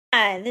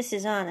Hi, this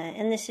is Anna,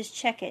 and this is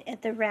Check It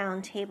at the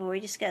Round Table, where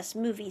we discuss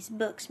movies,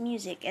 books,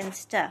 music, and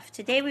stuff.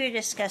 Today we are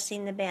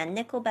discussing the band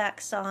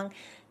Nickelback's song,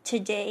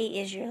 Today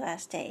Is Your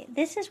Last Day.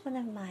 This is one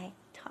of my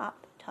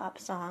top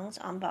songs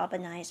on Bob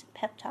and I's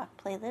Pep Talk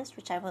playlist,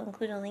 which I will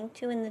include a link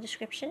to in the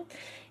description. It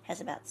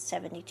has about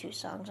 72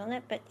 songs on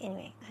it, but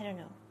anyway, I don't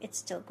know. It's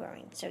still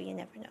growing, so you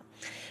never know.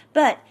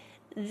 But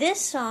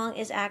this song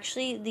is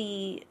actually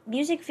the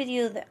music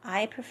video that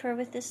I prefer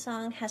with this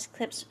song, has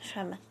clips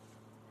from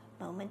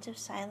Moment of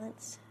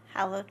Silence,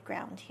 Hallowed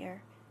Ground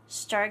Here,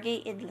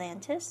 Stargate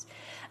Atlantis.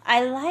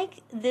 I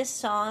like this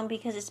song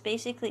because it's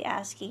basically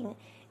asking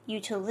you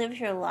to live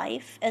your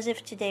life as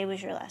if today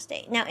was your last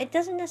day. Now, it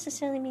doesn't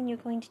necessarily mean you're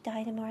going to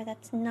die tomorrow.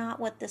 That's not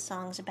what the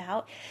song's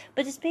about.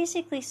 But it's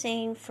basically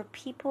saying for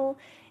people,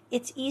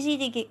 it's easy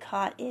to get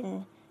caught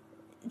in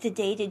the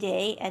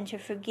day-to-day and to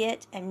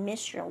forget and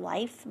miss your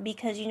life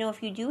because,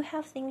 if you do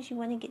have things you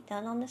want to get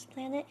done on this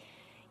planet,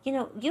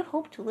 you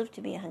hope to live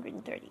to be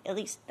 130. At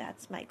least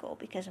that's my goal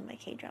because of my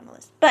K-drama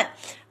list. But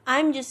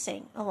I'm just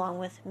saying, along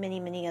with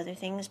many, many other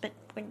things, but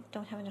we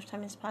don't have enough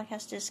time in this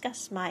podcast to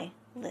discuss my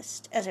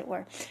list, as it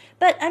were.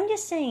 But I'm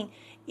just saying,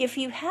 if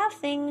you have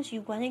things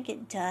you want to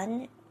get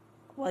done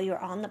while you're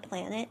on the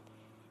planet,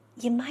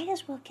 you might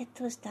as well get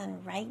those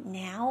done right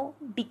now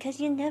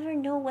because you never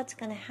know what's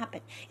going to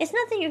happen. It's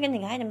not that you're going to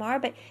die tomorrow,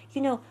 but,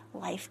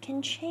 life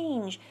can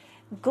change.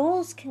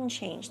 Goals can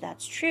change,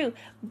 that's true.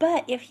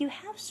 But if you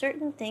have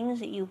certain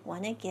things that you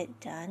want to get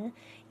done,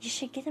 you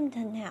should get them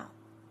done now.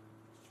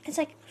 It's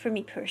like, for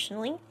me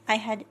personally, I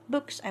had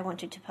books I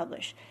wanted to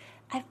publish.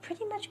 I've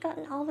pretty much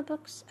gotten all the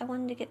books I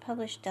wanted to get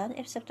published done,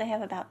 except I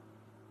have about,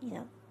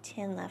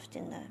 10 left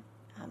in the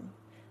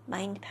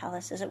mind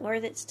palace, as it were,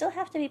 that still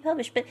have to be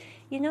published. But,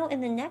 in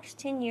the next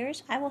 10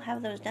 years, I will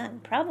have those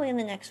done. Probably in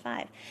the next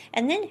 5.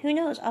 And then, who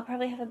knows, I'll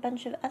probably have a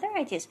bunch of other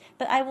ideas.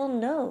 But I will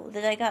know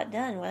that I got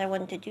done what I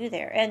wanted to do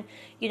there. And,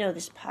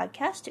 this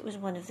podcast, it was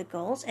one of the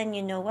goals. And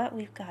you know what?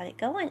 We've got it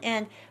going.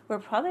 And we're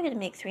probably going to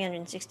make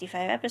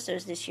 365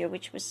 episodes this year,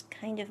 which was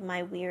kind of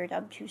my weird,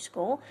 obtuse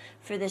goal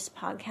for this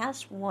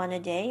podcast. One a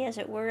day, as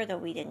it were, though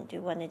we didn't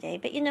do one a day.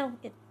 But,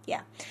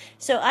 yeah.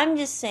 So I'm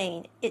just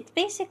saying, it's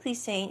basically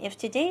saying, if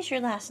today's your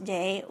last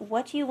day,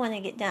 what do you want to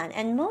get done?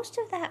 And most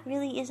of that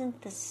really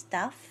isn't the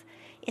stuff,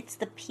 it's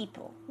the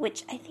people,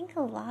 which I think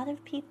a lot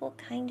of people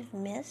kind of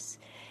miss.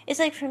 It's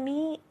like, for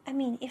me,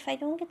 if I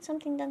don't get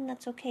something done,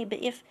 that's okay.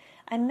 But if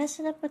I mess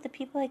it up with the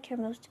people I care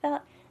most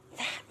about,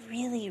 that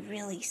really,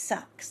 really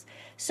sucks.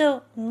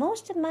 So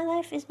most of my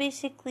life is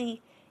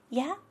basically,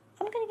 I'm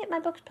going to get my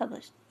books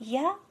published.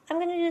 Yeah, I'm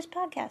going to do this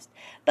podcast.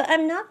 But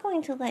I'm not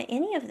going to let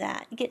any of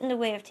that get in the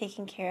way of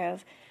taking care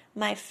of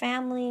my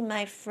family,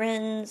 my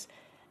friends,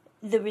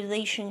 the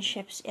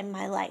relationships in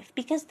my life.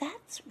 Because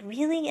that's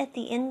really, at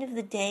the end of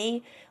the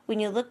day, when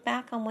you look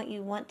back on what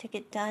you want to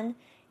get done,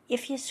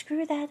 if you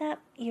screw that up,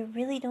 you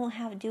really don't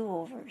have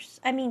do-overs.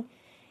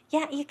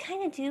 Yeah, you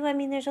kind of do.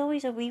 There's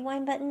always a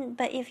rewind button.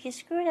 But if you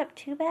screw it up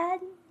too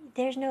bad,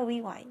 there's no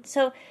rewind.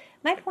 So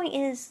my point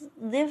is,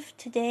 live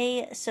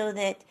today so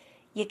that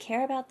you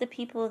care about the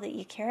people that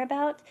you care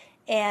about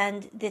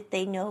and that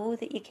they know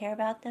that you care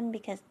about them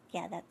because,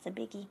 that's a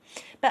biggie.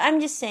 But I'm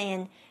just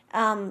saying,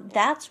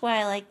 that's why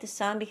I like this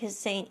song, because it's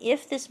saying,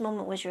 if this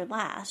moment was your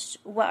last,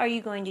 what are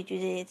you going to do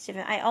today that's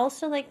different? I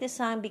also like this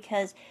song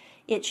because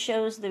it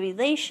shows the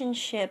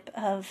relationship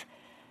of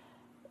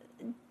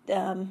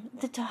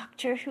the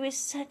Doctor, who is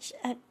such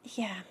a,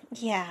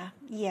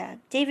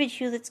 David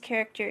Hewlett's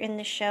character in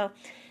the show.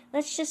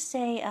 Let's just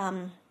say,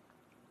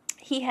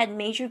 he had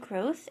major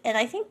growth, and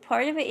I think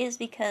part of it is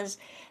because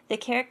the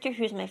character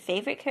who's my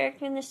favorite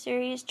character in the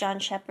series, John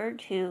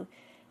Shepherd, who,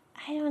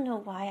 I don't know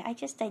why, I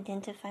just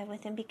identify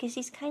with him because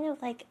he's kind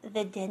of like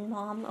the den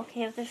mom, of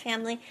the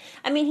family.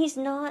 He's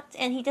not,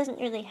 and he doesn't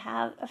really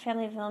have a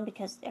family of his own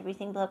because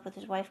everything blew up with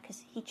his wife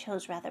because he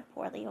chose rather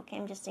poorly,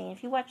 I'm just saying.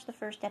 If you watch the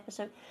first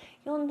episode,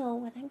 you'll know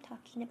what I'm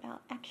talking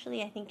about.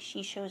 Actually, I think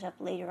she shows up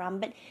later on,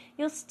 but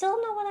you'll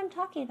still know what I'm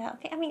talking about,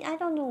 okay? I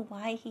don't know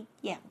why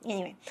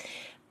anyway.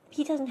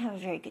 He doesn't have a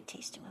very good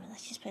taste in women,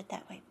 let's just put it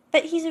that way.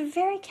 But he's a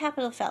very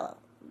capital fellow.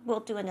 We'll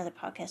do another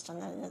podcast on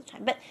that another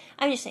time. But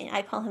I'm just saying,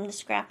 I call him the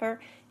Scrapper.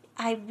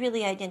 I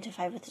really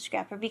identify with the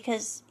Scrapper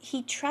because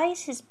he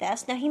tries his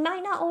best. Now, he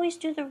might not always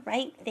do the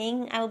right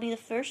thing. I will be the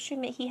first to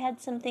admit he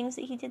had some things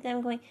that he did that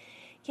I'm going,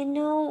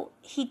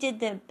 he did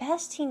the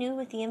best he knew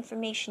with the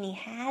information he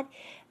had,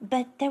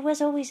 but there was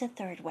always a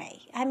third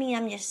way.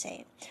 I'm just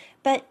saying.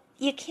 But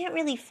you can't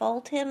really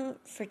fault him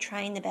for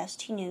trying the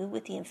best he knew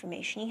with the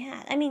information he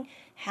had.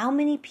 How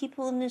many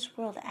people in this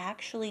world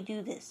actually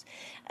do this?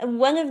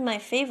 One of my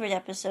favorite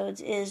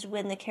episodes is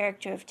when the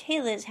character of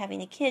Taylor is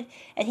having a kid,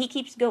 and he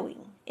keeps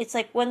going. It's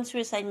like one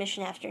suicide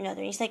mission after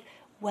another. And he's like,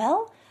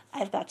 well,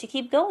 I've got to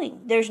keep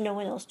going. There's no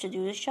one else to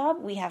do this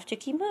job. We have to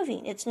keep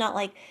moving. It's not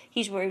like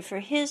he's worried for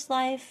his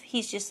life.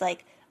 He's just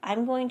like,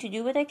 I'm going to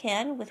do what I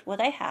can with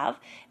what I have.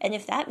 And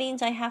if that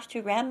means I have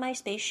to ram my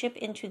spaceship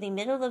into the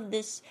middle of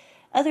this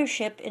other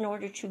ship in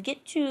order to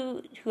get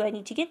to who I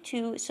need to get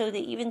to so that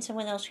even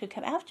someone else could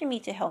come after me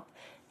to help,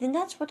 then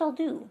that's what I'll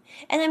do.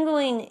 And I'm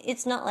going,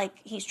 it's not like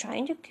he's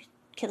trying to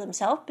kill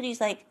himself, but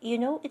he's like,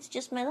 it's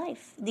just my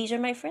life. These are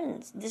my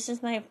friends. This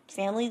is my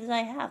family that I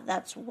have.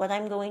 That's what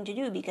I'm going to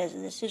do because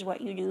this is what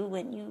you do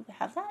when you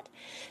have that.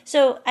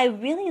 So I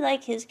really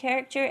like his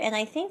character, and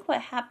I think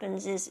what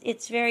happens is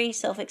it's very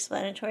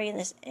self-explanatory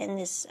in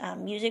this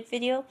music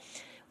video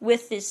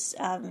with this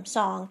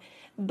song,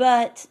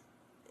 but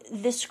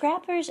the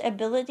Scrapper's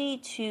ability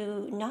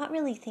to not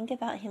really think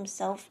about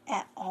himself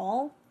at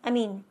all, I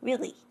mean,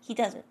 really, he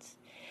doesn't.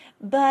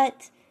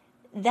 But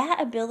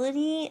that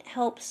ability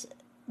helps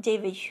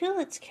David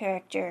Hewlett's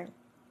character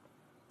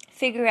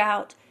figure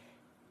out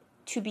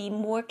to be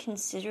more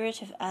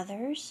considerate of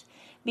others,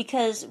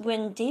 because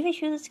when David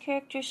Hewlett's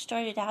character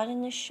started out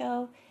in this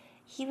show,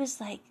 he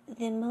was like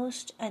the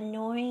most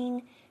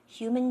annoying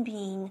human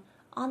being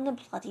on the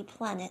bloody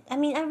planet. I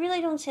mean, I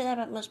really don't say that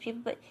about most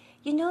people, but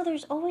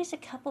there's always a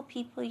couple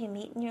people you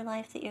meet in your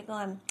life that you're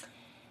going,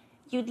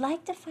 you'd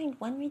like to find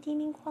one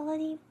redeeming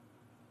quality,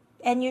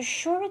 and you're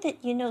sure that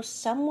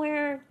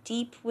somewhere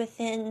deep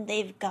within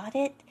they've got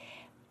it,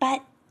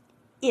 but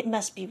it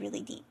must be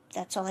really deep.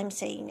 That's all I'm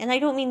saying. And I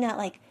don't mean that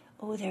like,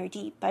 oh, they're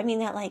deep. I mean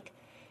that like,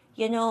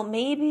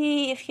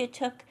 maybe if you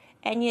took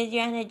and you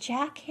ran a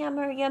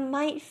jackhammer, you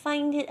might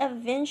find it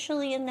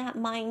eventually in that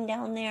mine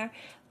down there,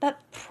 but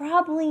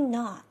probably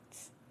not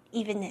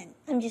even then.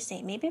 I'm just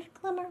saying, maybe a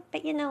glimmer,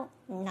 but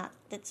not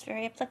that's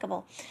very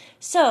applicable.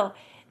 So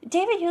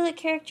David Hewlett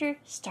character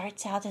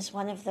starts out as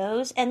one of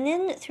those, and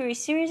then through a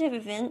series of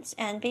events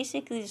and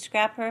basically the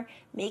Scrapper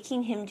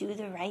making him do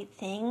the right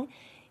thing,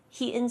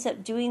 he ends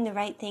up doing the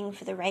right thing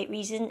for the right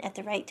reason at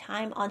the right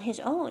time on his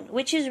own,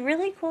 which is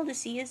really cool to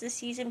see as the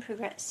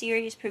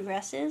series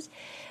progresses.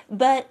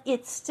 But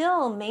it's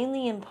still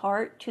mainly in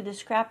part to the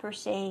Scrapper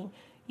saying,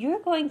 you're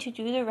going to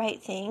do the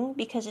right thing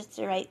because it's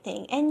the right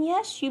thing. And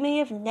yes, you may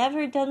have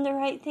never done the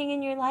right thing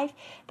in your life,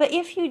 but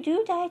if you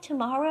do die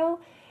tomorrow,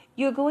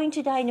 you're going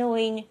to die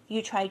knowing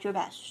you tried your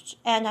best.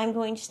 And I'm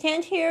going to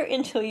stand here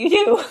until you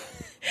do.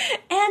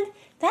 And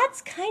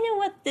that's kind of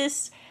what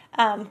this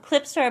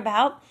clips are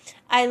about.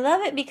 I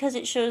love it because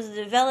it shows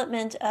the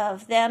development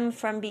of them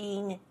from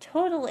being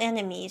total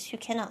enemies who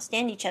cannot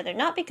stand each other.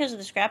 Not because of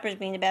the Scrappers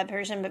being a bad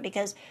person, but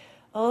because,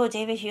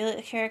 David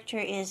Hewlett's character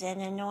is an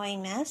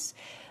annoying mess,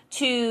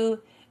 to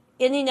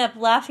ending up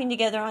laughing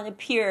together on a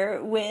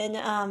pier when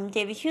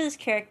David Hewlett's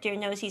character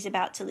knows he's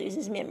about to lose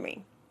his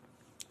memory.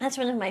 That's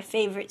one of my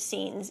favorite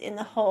scenes in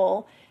the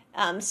whole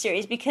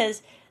series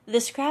because the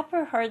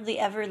Scrapper hardly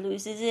ever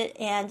loses it,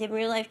 and in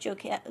real life,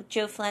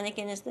 Joe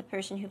Flanagan is the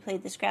person who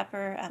played the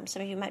Scrapper.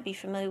 Some of you might be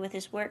familiar with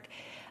his work.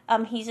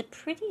 He's a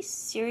pretty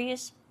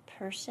serious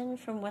person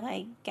from what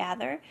I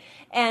gather,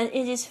 and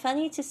it is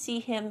funny to see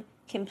him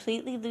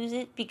completely lose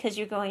it because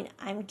you're going,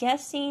 I'm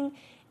guessing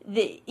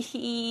that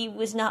he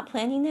was not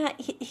planning that.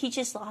 He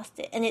just lost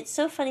it. And it's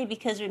so funny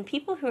because when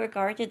people who are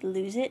guarded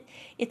lose it,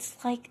 it's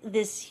like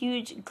this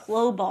huge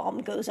glow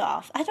bomb goes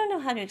off. I don't know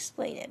how to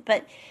explain it,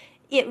 but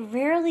it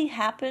rarely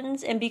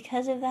happens, and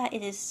because of that,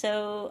 it is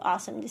so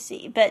awesome to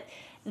see. But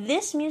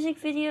this music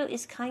video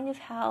is kind of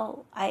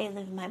how I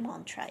live my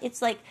mantra.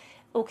 It's like,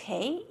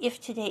 okay,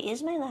 if today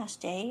is my last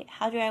day,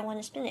 how do I want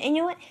to spend it? And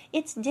you know what?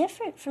 It's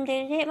different from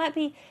day to day. It might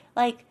be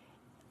like,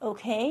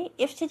 okay,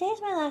 if today's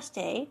my last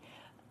day,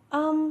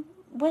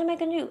 what am I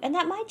going to do? And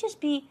that might just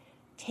be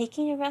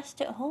taking a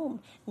rest at home,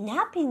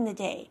 napping the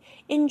day,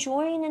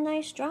 enjoying a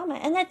nice drama.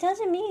 And that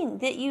doesn't mean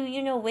that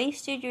you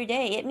wasted your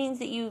day. It means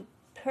that you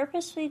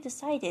purposely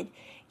decided,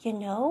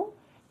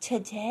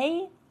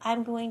 today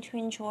I'm going to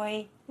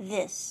enjoy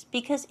this.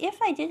 Because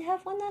if I did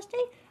have one last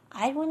day,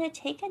 I'd want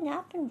to take a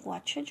nap and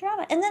watch a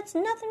drama. And that's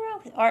nothing wrong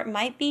with it. Or it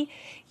might be,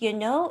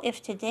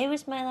 if today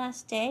was my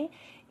last day,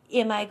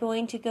 am I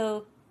going to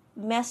go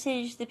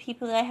message the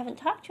people that I haven't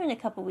talked to in a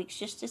couple weeks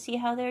just to see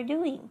how they're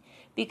doing?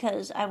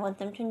 Because I want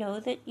them to know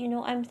that,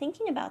 I'm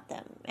thinking about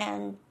them.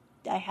 And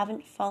I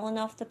haven't fallen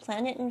off the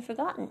planet and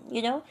forgotten,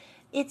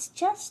 It's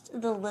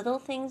just the little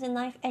things in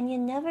life, and you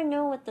never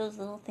know what those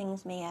little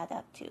things may add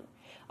up to,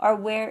 or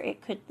where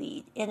it could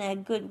lead in a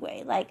good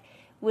way. Like,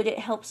 would it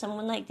help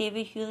someone like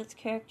David Hewlett's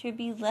character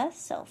be less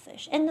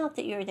selfish? And not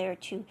that you're there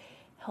to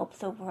help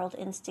the world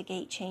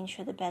instigate change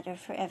for the better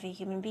for every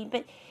human being,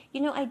 but,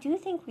 I do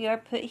think we are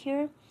put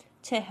here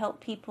to help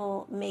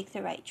people make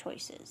the right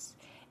choices.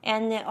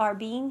 And that our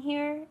being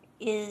here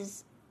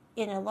is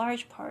in a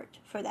large part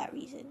for that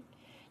reason.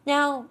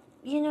 Now,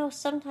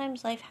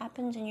 sometimes life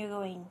happens and you're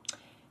going,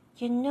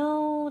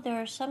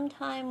 there are some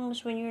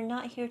times when you're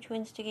not here to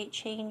instigate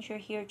change, you're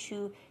here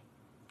to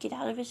get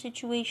out of a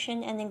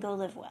situation and then go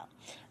live well.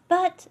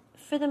 But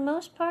for the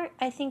most part,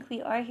 I think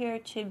we are here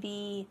to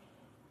be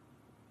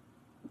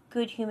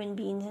good human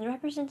beings and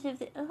representative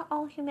that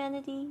all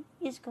humanity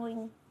is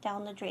going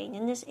down the drain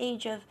in this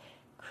age of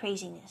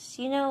craziness.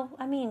 You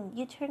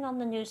turn on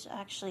the news,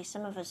 actually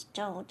some of us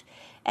don't,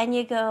 and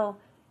you go,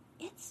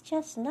 it's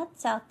just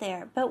nuts out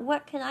there. But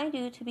what can I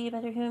do to be a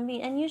better human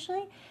being? And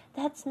usually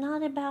that's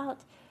not about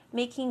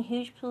making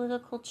huge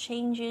political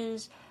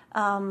changes,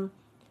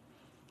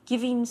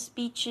 giving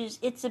speeches.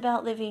 It's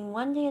about living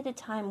one day at a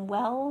time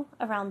well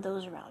around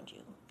those around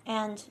you.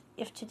 And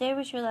if today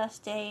was your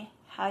last day,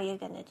 how are you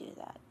going to do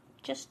that?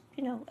 Just,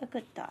 a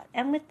good thought.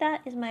 And with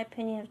that is my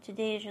opinion of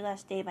Today Is Your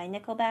Last Day by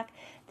Nickelback.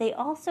 They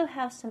also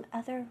have some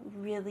other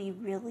really,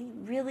 really,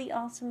 really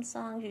awesome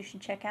songs you should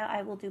check out.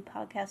 I will do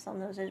podcasts on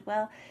those as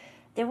well.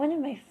 They're one of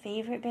my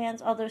favorite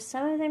bands, although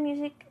some of their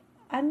music,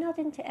 I'm not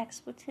into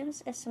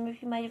expletives, as some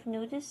of you might have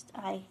noticed.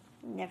 I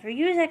never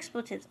use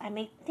expletives. I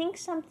may think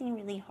something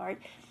really hard,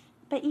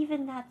 but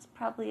even that's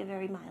probably a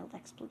very mild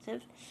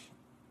expletive,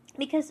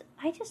 because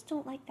I just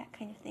don't like that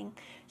kind of thing.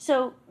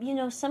 So,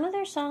 some of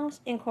their songs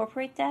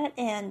incorporate that,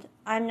 and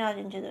I'm not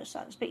into those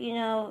songs. But,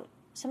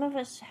 some of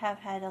us have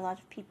had a lot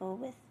of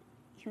people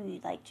who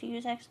like to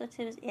use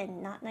expletives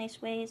in not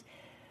nice ways.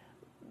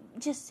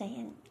 Just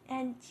saying.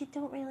 And you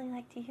don't really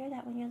like to hear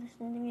that when you're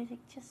listening to music.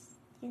 Just,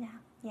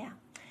 yeah.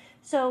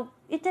 So,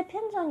 it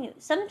depends on you.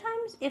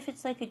 Sometimes, if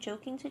it's like a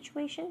joking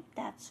situation,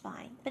 that's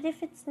fine. But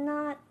if it's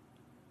not,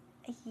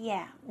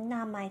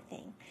 not my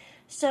thing.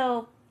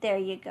 So, there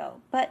you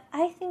go. But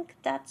I think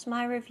that's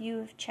my review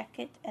of Check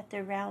It at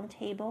the Round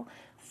Table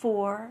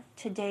for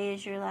Today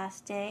Is Your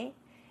Last Day.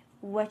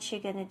 What you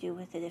gonna do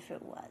with it if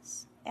it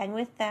was? And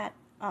with that,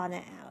 on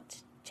and out.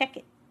 Check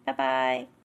it. Bye-bye.